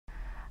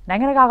နို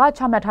င်ငံတကာက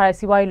ချမှတ်ထားတဲ့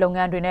စီးပွားရေးလုပ်င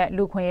န်းတွေနဲ့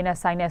လူခွင့်ရေးနဲ့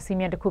ဆိုင်တဲ့စီ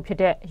မံတစ်ခုဖြစ်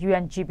တဲ့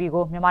Ungp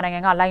ကိုမြန်မာနိုင်ငံ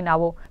ကလိုက်နာ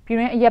ဖို့ပြည်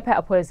တွင်းအရက်ဖက်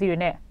အဖွဲ့အစည်းတွေ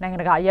နဲ့နိုင်ငံ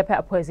တကာအရက်ဖက်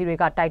အဖွဲ့အစည်းတွေ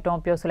ကတိုက်တွန်း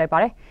ပြောဆိုလိုက်ပါ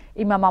တယ်။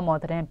အီမမမော်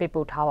သတင်းပေး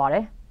ပို့ထားပါတ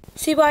ယ်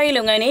။စီးပွားရေး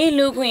လုပ်ငန်းတွေ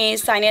လူခွင့်ရေး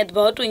ဆိုင်တဲ့သ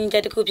ဘောတူညီချ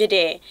က်တစ်ခုဖြစ်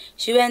တဲ့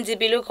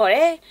Ungp လို့ခေါ်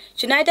တဲ့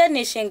United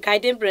Nations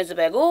Guiding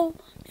Principle ကို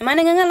မြန်မာ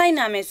နိုင်ငံကလိုက်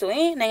နာမယ်ဆိုရ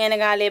င်နိုင်ငံတ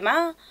ကာလည်းမှာ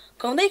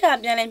ဂုဏ်သိက္ခာ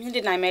ပြန်လည်မြင့်တ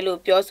င်နိုင်မယ်လို့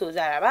ပြောဆို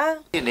ကြတာပါ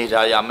။ဒီနေကြ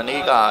ရမ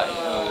နေ့က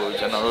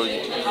ကျွန်တော်တို့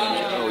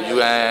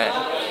UN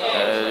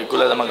ကု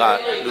လသမဂ္ဂ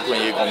လူခွ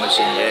င့်ရေးကော်မ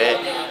ရှင်ရဲ့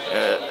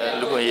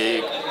လူခွင့်ရေး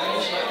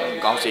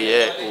ကောင်စီ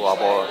ရဲ့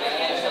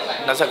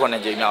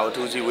29ကြိမ်မြောက်အ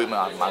ထူးစည်းဝေး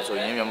မှာဆို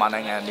ရင်မြန်မာ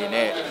နိုင်ငံအနေ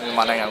နဲ့မြန်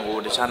မာနိုင်ငံကို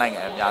တခြားနိုင်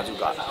ငံအများစု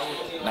က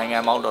နိုင်ငံ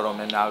ပေါင်းတော်တော်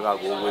များများက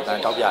ကိုဝေဖန်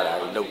တောက်ပြတာ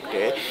တွေလုပ်တ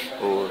ယ်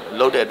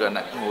လုပ်တဲ့အတွက်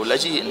လက်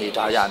ရှိအနေအ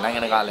ထားအရနိုင်ငံ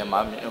တကာလည်းမြ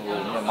န်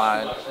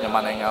မာ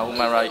နိုင်ငံ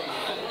human right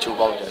ချိုး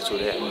ပေါက်တယ်ဆို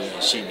တဲ့အမြင်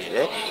ရှိ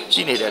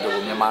နေတဲ့အတွက်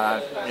မြန်မာ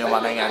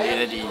နိုင်ငံလေး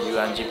တဲ့ဒီ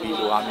Ungp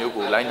လိုအမျိုး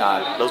ကိုလိုက်နာ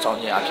လှုပ်ဆောင်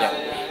ခြင်းအဖြစ်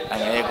နို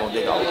င်ငံရဲ့ဂုဏ်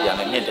သိက္ခာကိုပြန်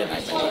လည်မြင့်တင်နို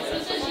င်မယ်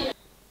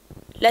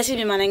လက်ရှိ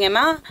မြန်မာနိုင်ငံ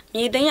မှာ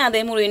မြေသိမ်းရသိ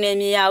မ်းမှုတွေနဲ့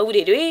မြေယာဥပ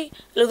ဒေတွေ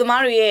အလုပ်သ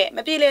မားတွေရဲ့မ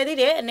ပြေလည်သေး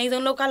တဲ့အနေ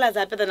ဆုံးလောက်ခလာ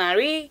စားပြဿနာ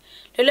တွေ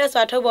လွတ်လပ်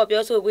စွာထုတ်ဖော်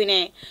ပြောဆိုခွင့်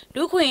နဲ့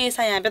လူခွင့်ရေး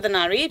ဆိုင်ရာပြဿ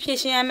နာတွေဖြေ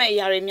ရှင်းရမယ့်အ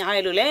ရာတွေများတ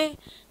ယ်လို့လည်း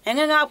နိုင်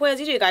ငံကအဖွဲ့အစ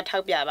ည်းတွေကထော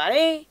က်ပြပါတ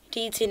ယ်။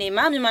ဒီအခြေအနေ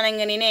မှာမြန်မာနိုင်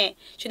ငံနေနဲ့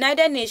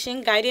United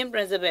Nations Guiding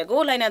Principle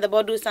ကိုလိုက်နာသ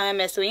ဘောတူဆောင်ရွက်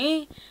မယ်ဆိုရင်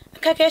အ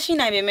ခက်အခဲရှိ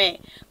နိုင်ပေမဲ့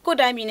ကိုယ်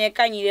တိုင်းပြည်နဲ့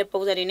ကိုက်ညီတဲ့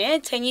ပုံစံတွေနဲ့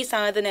ချိန်ကြီးဆော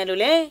င်ရွက်တဲ့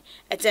လို့လည်း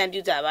အကြံ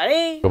ပြုကြပါတ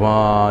ယ်။ကမ္ဘာ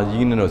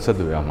ကြီးနဲ့တော့ဆက်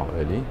သွယ်ရမှာ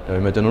ပဲလေ။ဒါပေ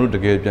မဲ့ကျွန်တော်တို့တ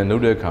ကယ်ပြန်လု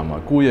ပ်တဲ့အခါမှာ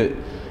ကိုယ့်ရဲ့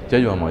ရ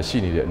က်ရွာမှာရှိ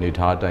နေတဲ့အနေအ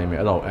ထားအတိုင်းပဲ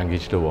အဲ့ဒါကို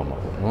engage လုပ်ရမှာ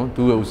ပေါ့နော်။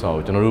သူ့ရဲ့ဥစ္စာ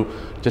ကိုကျွန်တော်တို့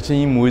ချက်ချင်း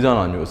ကြီးမွေးစား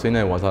တာမျိုးအစိမ်း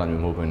နဲ့ဝါစားတာ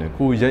မျိုးမဟုတ်ဘဲနဲ့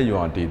ကိုယ့်ရက်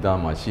ရွာဒေတာ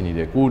မှာရှိနေ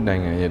တဲ့ကိုယ့်နို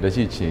င်ငံရဲ့လက်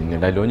ရှိချင်းနဲ့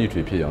လိုက်လွန်ညီ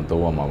ထွေဖြစ်အောင်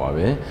သုံးရမှာပါ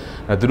ပဲ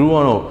။သူတို့က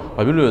တော့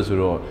ဘာဖြစ်လို့လဲဆို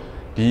တော့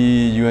ဒီ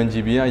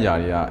Ungp အရာ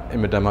တွေကအ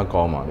င်မတန်မှ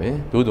ကောင်းပါပဲ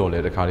။သို့တော်လ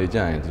ည်းတစ်ခါလေး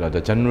ကြာရင်ဆိုတာ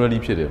generally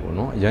ဖြစ်တယ်ပေါ့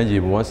နော်။အရင်ရေ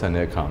ပေါ်ဆန်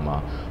တဲ့အခါမှာ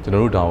ကျွန်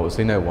တော်တို့ဒါကိုအ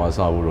စိမ်းနဲ့ဝါ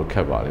စားဖို့တော့ခ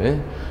က်ပါတယ်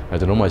။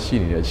ကျွန်တော်မှရှိ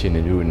နေတဲ့အခြေအ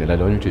နေမျိုးတွေနဲ့လို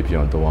က်လွန်ညီထွေဖြစ်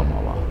အောင်သုံးရမှာ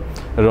ပါ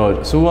။အဲ့တော့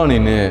အစိုးရအနေ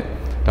နဲ့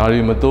ဒါတွေ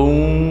မသုံး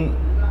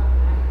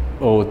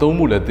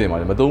မှုလည်းတင်ပါ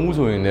တယ်မသုံးဘူး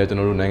ဆိုရင်လည်းကျွန်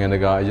တော်တို့နိုင်ငံတ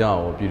ကာအရာရော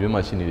ပြည်တွင်း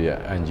မှာရှိနေတဲ့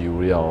NGO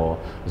တွေရော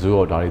အစိုးရ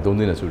ဒါတွေသုံး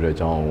သင့်တယ်ဆိုတဲ့အ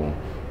ကြောင်း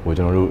ကို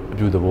ကျွန်တော်တို့အ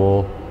ပြုသဘော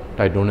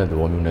တိုက်တွန်းတဲ့သ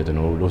ဘောမျိုးနဲ့ကျွန်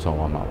တော်တို့လှုပ်ဆောင်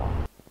ရမှာပါ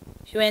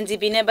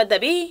Ungp နဲ့ပတ်သ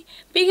က်ပြီး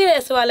ပြီးခဲ့တဲ့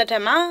အစိုးရလက်ထ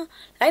က်မှာ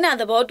လိုက်နာ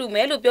သဘောတူမ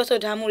ယ်လို့ပြောဆို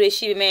ထားမှုတွေ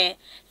ရှိပေမဲ့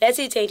လက်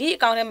ရှိချိန်ထိအ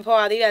ကောင့်ထဲမဖော်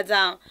ရသေးတာ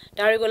ကြောင့်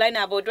ဒါတွေကိုလိုက်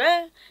နာဖို့အတွက်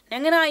နို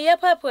င်ငံတကာရပ်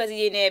ဖက်ဖွဲ့စည်း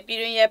ရေးနဲ့ပြည်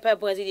တွင်းရပ်ဖက်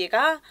ဖွဲ့စည်းတွေက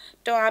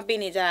တွန်းအားပေး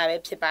နေကြတာပဲ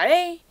ဖြစ်ပါတ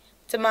ယ်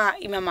။ကျွန်မ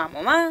အီမမမောင်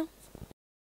ပါ